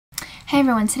Hey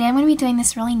everyone, today I'm going to be doing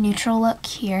this really neutral look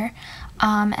here,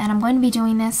 and I'm going to be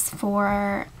doing this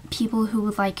for people who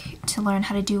would like to learn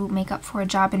how to do makeup for a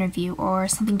job interview or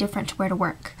something different to wear to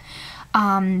work.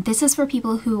 This is for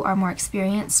people who are more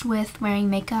experienced with wearing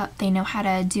makeup. They know how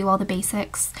to do all the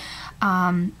basics,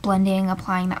 blending,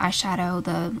 applying the eyeshadow,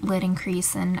 the lid and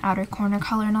crease and outer corner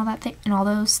color and all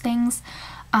those things.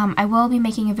 I will be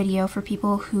making a video for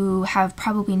people who have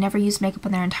probably never used makeup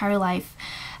in their entire life,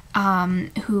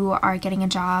 who are getting a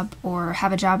job or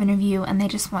have a job interview and they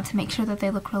just want to make sure that they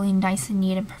look really nice and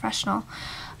neat and professional.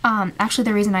 Actually,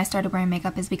 the reason I started wearing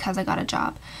makeup is because I got a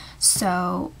job.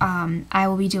 So I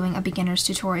will be doing a beginner's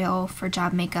tutorial for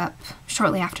job makeup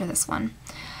shortly after this one.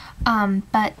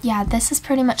 But yeah, this is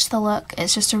pretty much the look.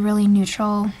 It's just a really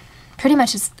neutral, pretty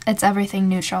much it's everything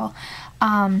neutral.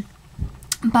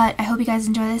 But I hope you guys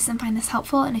enjoy this and find this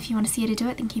helpful, and if you want to see how to do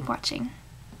it, then keep watching.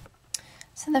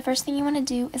 So the first thing you want to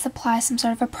do is apply some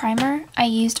sort of a primer. I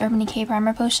used Urban Decay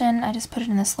Primer Potion. I just put it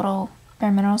in this little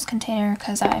Bare Minerals container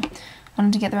because I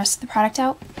wanted to get the rest of the product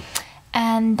out.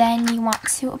 And then you want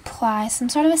to apply some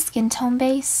sort of a skin tone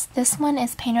base. This one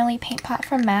is Painterly Paint Pot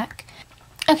from MAC.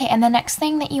 Okay, and the next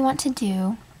thing that you want to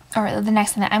do, or the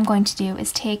next thing that I'm going to do,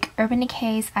 is take Urban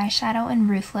Decay's eyeshadow in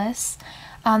Ruthless.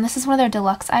 This is one of their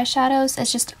deluxe eyeshadows.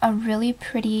 It's just a really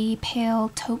pretty pale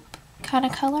taupe kind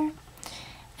of color.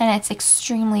 And it's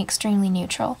extremely, extremely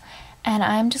neutral. And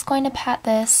I'm just going to pat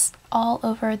this all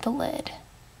over the lid.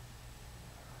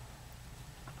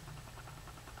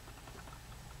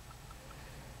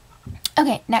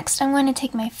 Okay, next I'm going to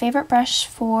take my favorite brush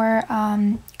for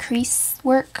crease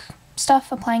work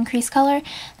stuff, applying crease color.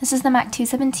 This is the MAC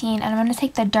 217, and I'm going to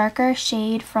take the darker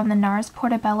shade from the NARS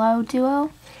Portobello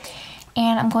Duo,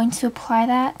 and I'm going to apply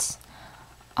that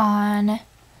on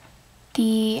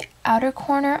the outer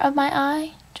corner of my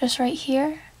eye, just right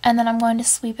here, and then I'm going to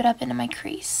sweep it up into my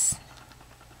crease.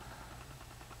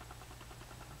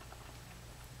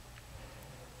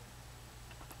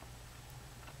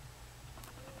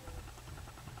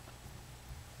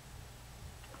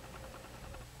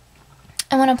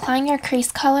 And when applying your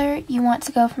crease color, you want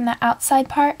to go from the outside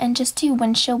part and just do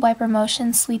windshield wiper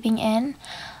motion sweeping in.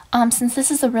 Since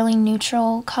this is a really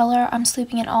neutral color, I'm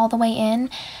sweeping it all the way in,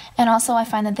 and also I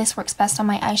find that this works best on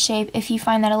my eye shape. If you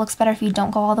find that it looks better if you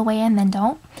don't go all the way in, then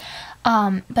don't.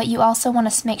 But you also want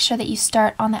to make sure that you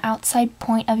start on the outside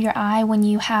point of your eye when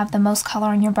you have the most color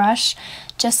on your brush,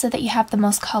 just so that you have the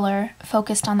most color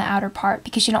focused on the outer part,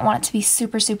 because you don't want it to be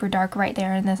super, super dark right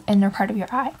there in the inner part of your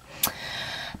eye.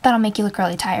 That'll make you look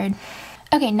really tired.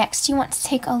 Okay, next you want to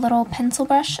take a little pencil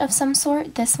brush of some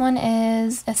sort. This one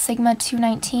is a Sigma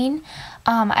 219.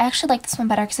 I actually like this one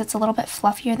better because it's a little bit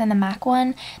fluffier than the MAC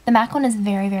one. The MAC one is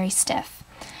very, very stiff,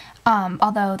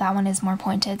 although that one is more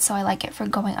pointed, so I like it for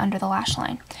going under the lash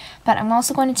line. But I'm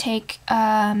also going to take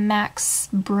MAC's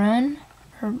Brun,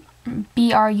 or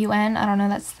B-R-U-N, I don't know,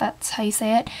 that's how you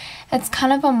say it. It's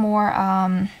kind of a more,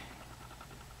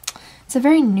 it's a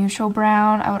very neutral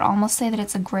brown. I would almost say that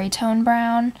it's a gray tone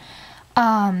brown.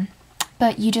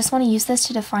 But you just want to use this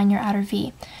to define your outer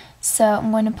V. So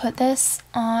I'm going to put this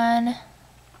on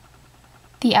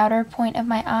the outer point of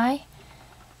my eye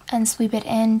and sweep it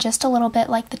in just a little bit,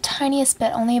 like the tiniest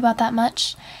bit, only about that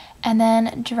much, and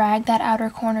then drag that outer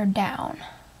corner down.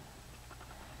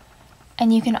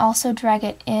 And you can also drag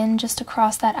it in just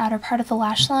across that outer part of the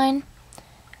lash line,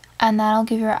 and that'll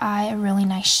give your eye a really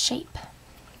nice shape.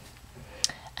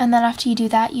 And then after you do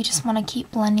that, you just want to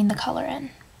keep blending the color in.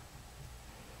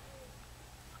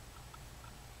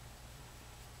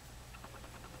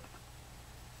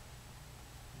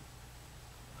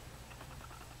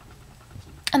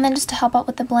 And then just to help out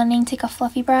with the blending, take a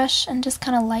fluffy brush and just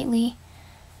kind of lightly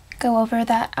go over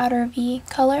that outer V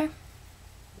color.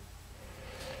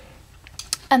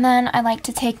 And then I like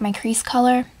to take my crease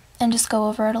color and just go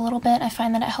over it a little bit. I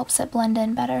find that it helps it blend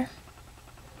in better.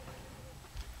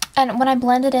 And when I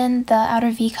blended in the outer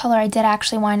V color, I did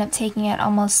actually wind up taking it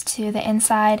almost to the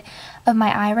inside of my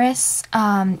iris.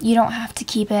 You don't have to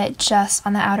keep it just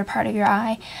on the outer part of your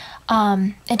eye.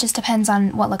 It just depends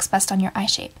on what looks best on your eye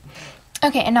shape.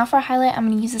 Okay, and now for a highlight, I'm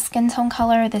going to use a skin tone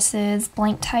color. This is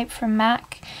Blank Type from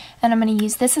MAC, and I'm going to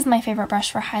use, this is my favorite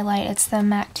brush for highlight. It's the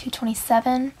MAC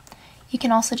 227. You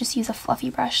can also just use a fluffy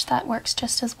brush, that works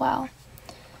just as well.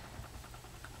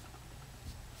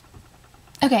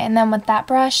 Okay, and then with that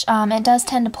brush, it does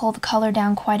tend to pull the color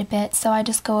down quite a bit, so I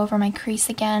just go over my crease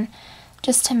again,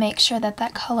 just to make sure that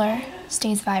that color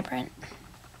stays vibrant.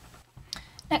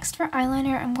 Next for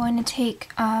eyeliner, I'm going to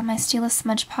take my Stila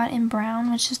Smudge Pot in brown,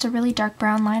 which is just a really dark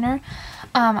brown liner.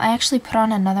 I actually put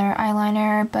on another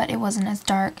eyeliner, but it wasn't as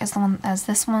dark as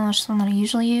this one, which is the one that I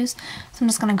usually use. So I'm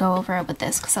just going to go over it with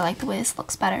this because I like the way this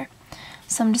looks better.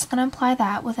 So I'm just going to apply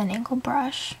that with an angled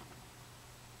brush.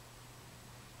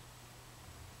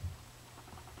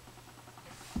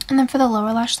 And then for the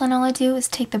lower lash line, all I do is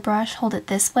take the brush, hold it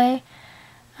this way.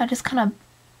 I just kind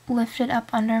of lift it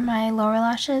up under my lower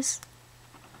lashes.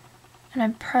 And I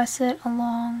press it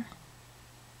along.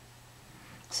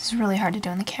 This is really hard to do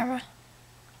on the camera.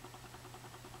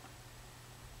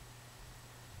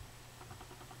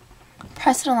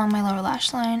 Press it along my lower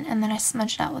lash line, and then I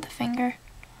smudge it out with a finger.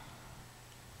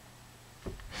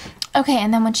 Okay,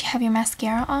 and then once you have your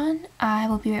mascara on, I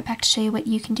will be right back to show you what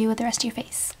you can do with the rest of your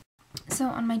face. So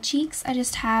on my cheeks, I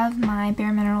just have my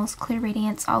Bare Minerals Clear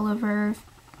Radiance all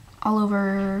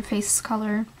over face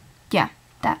color. Yeah,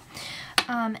 that.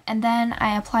 And then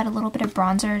I applied a little bit of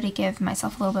bronzer to give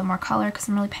myself a little bit more color because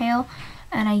I'm really pale.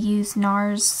 And I used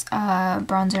NARS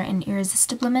bronzer in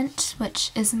Irresistiblement,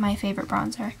 which is my favorite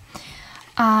bronzer.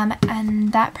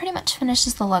 And that pretty much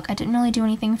finishes the look. I didn't really do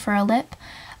anything for a lip.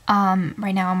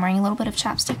 Right now I'm wearing a little bit of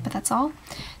chapstick, but that's all.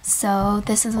 So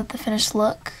this is what the finished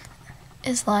look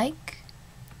is like.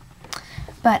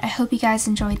 But I hope you guys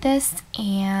enjoyed this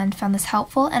and found this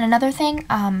helpful. And another thing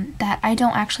that I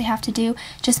don't actually have to do,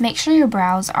 just make sure your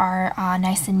brows are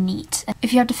nice and neat.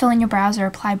 If you have to fill in your brows or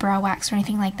apply brow wax or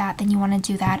anything like that, then you want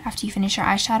to do that after you finish your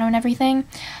eyeshadow and everything.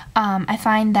 I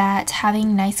find that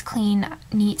having nice, clean,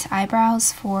 neat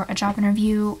eyebrows for a job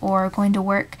interview or going to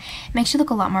work makes you look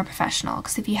a lot more professional.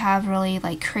 Because if you have really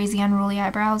like crazy unruly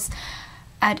eyebrows,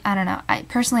 I don't know.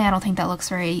 Personally, I don't think that looks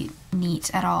very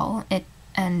neat at all.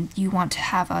 And you want to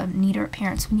have a neater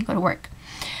appearance when you go to work.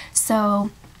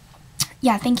 So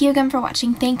yeah, thank you again for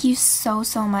watching. Thank you so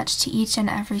much to each and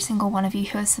every single one of you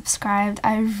who has subscribed.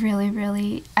 I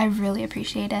really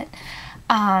appreciate it.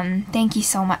 Thank you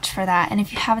so much for that. And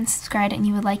if you haven't subscribed and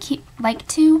you would like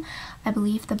to, I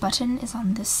believe the button is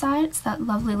on this side. It's that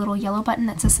lovely little yellow button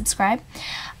that says subscribe.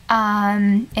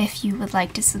 If you would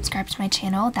like to subscribe to my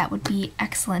channel, that would be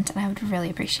excellent and I would really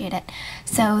appreciate it.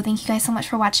 So thank you guys so much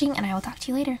for watching, and I will talk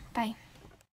to you later. Bye.